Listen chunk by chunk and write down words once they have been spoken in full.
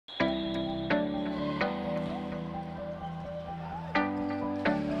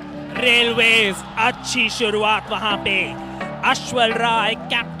Railways अच्छी शुरुआत वहां पे। अश्वल राय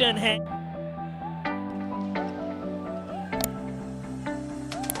कैप्टन है।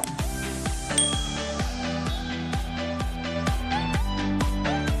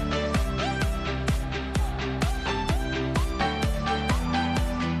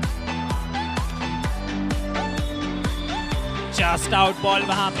 जस्ट आउट बॉल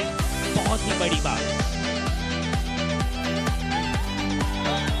वहां पे, बहुत ही बड़ी बात।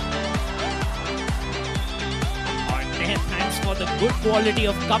 और thanks for the good quality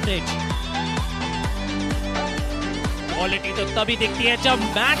of coverage. Quality तो तभी दिखती है जब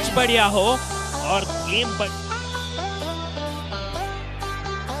मैच बढ़िया हो और गेम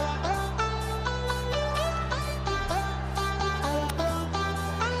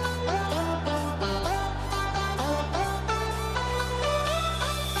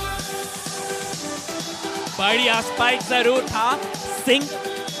बढ़िया स्पाइक जरूर था। सिंह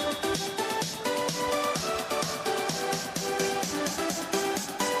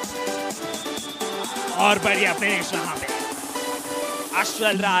और बढ़िया फिनिश वहां पे।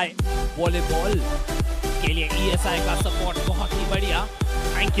 अश्वल राय वॉलीबॉल के लिए ESI का सपोर्ट बहुत ही बढ़िया।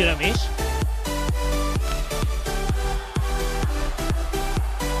 Thank you Ramesh.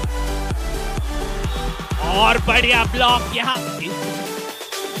 और बढ़िया ब्लॉक यहां।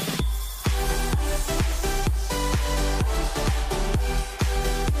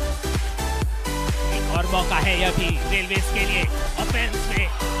 और मौका है यह भी रेलवेज के लिए ऑफेंस में।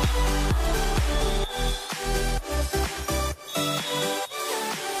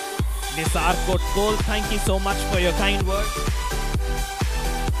 Nisar कोटकोल, thank you so much for your kind word.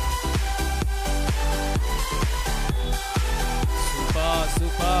 Super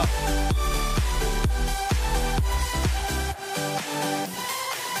super.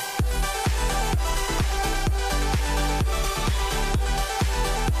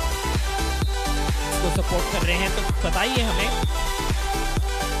 Support कर रहे हैं तो बताइए हमें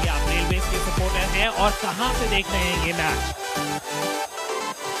कि आप रेलवेज के सपोर्टर हैं और कहां से देख रहे हैं ये मैच।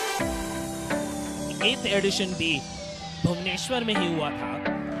 8th एडिशन भी भुवनेश्वर में ही हुआ था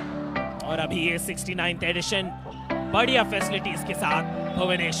और अभी ये 69th एडिशन बढ़िया फैसिलिटीज के साथ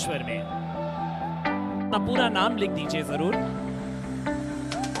भुवनेश्वर में। अपना पूरा नाम लिख दीजिए जरूर।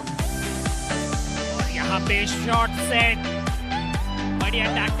 और यहाँ पे शॉर्ट सेट, बढ़िया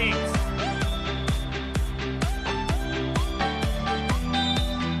tactics.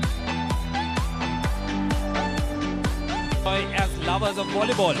 As lovers of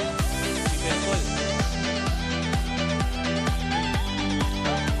volleyball, बिल्कुल।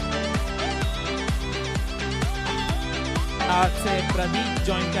 आज से प्रदीप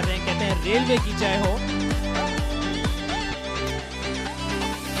ज्वाइन कर रहे हैं, कहते हैं रेलवे की जय हो।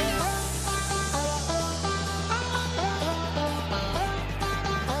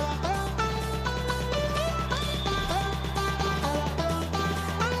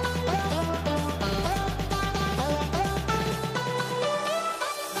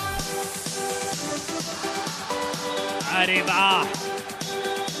 अरे वाह,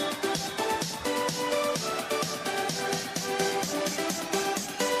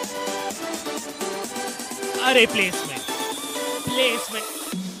 अरे प्लेसमेंट प्लेसमेंट।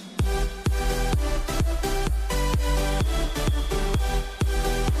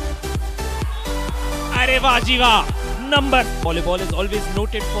 अरे वाह जी वाह, number. Volleyball is always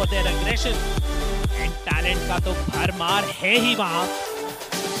noted for their aggression and talent का तो भरमार है ही वहां।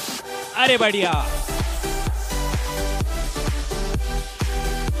 अरे बढ़िया।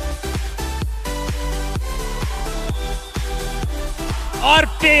 और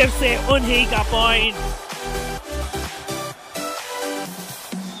फिर से उन्हीं का पॉइंट।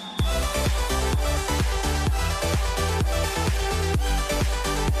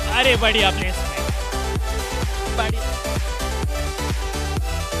 अरे बढ़िया प्लेसमेंट, बढ़िया।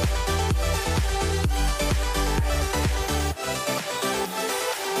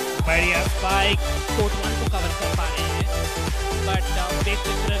 बढ़िया स्पाइक। कोर्ट 1 को कवर कर पा रहे हैं, बट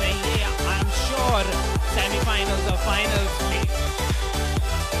बेफिक्र रहिए, आई एम श्योर सेमीफाइनल्स और फाइनल्स में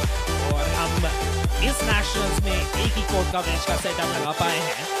और हम इस नेशनल्स में एक ही कोर्ट कवरेज का सेटअप लगा पाए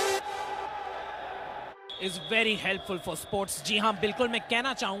हैं। Is very helpful for sports. जी हाँ, बिल्कुल। मैं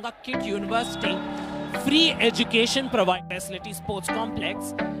कहना चाहूंगा kit university free education provide facility sports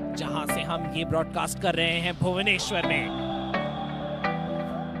complex, जहां से हम ये ब्रॉडकास्ट कर रहे हैं भुवनेश्वर में।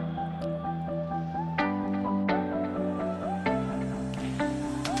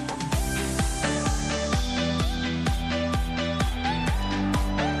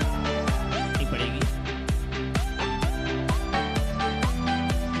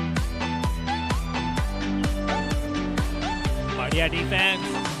 बढ़िया डिफेंस।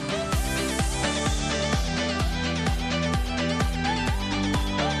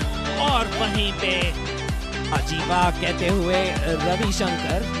 वहीं पे अजीबा कहते हुए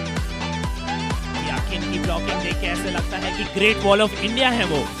रविशंकर। याकिन की ब्लॉकिंग देख के ऐसे लगता है कि ग्रेट वॉल ऑफ इंडिया है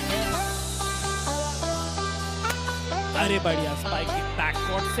वो। अरे बढ़िया स्पाइक की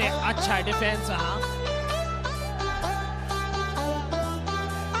बैककोर्ट से अच्छा डिफेंस रहा।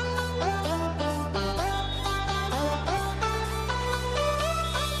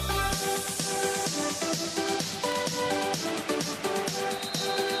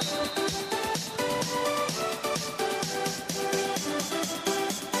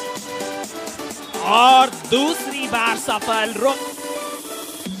 और दूसरी बार सफल रुक।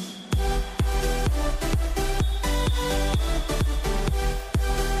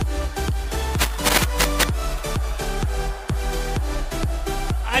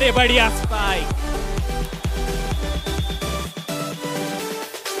 अरे बढ़िया स्पाइक।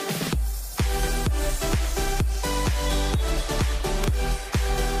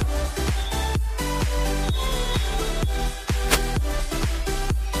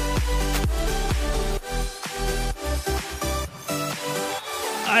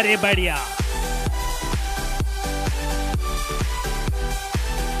 अरे बढ़िया।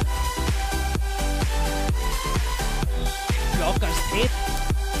 ब्लॉकर्स थे।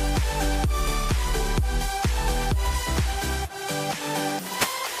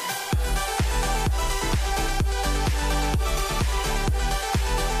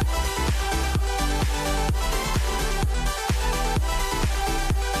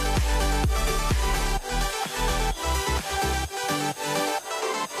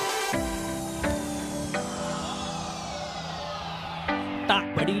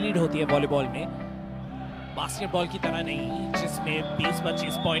 बड़ी लीड होती है वॉलीबॉल में, बास्केटबॉल की तरह नहीं जिसमें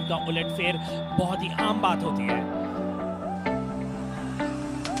 20-25 पॉइंट का उलटफेर बहुत ही आम बात होती है।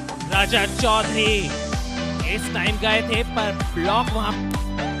 राजा चौधरी इस टाइम गए थे पर ब्लॉक वहां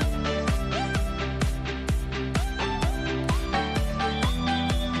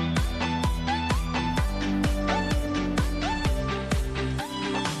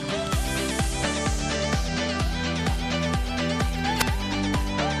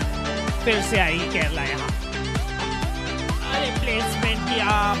फिर से आई केरला यहाँ। अरे प्लेसमेंट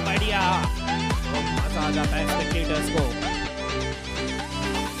किया बढ़िया, तो मजा आ जाता है स्पेक्टेटर्स को।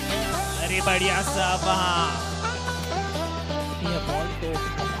 अरे बढ़िया सब वहाँ। यह बॉल तो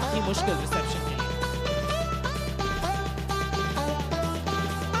बहुत ही मुश्किल रिसेप्शन के लिए।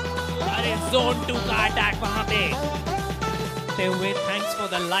 अरे जोन 2 का अटैक वहां पे हुए। Thanks for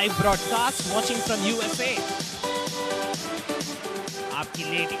the live broadcast watching from USA. आपकी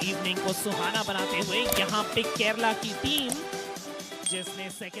लेट इवनिंग को सुहाना बनाते हुए यहाँ पे केरला की टीम जिसने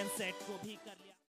सेकंड सेट को भी कर लिया।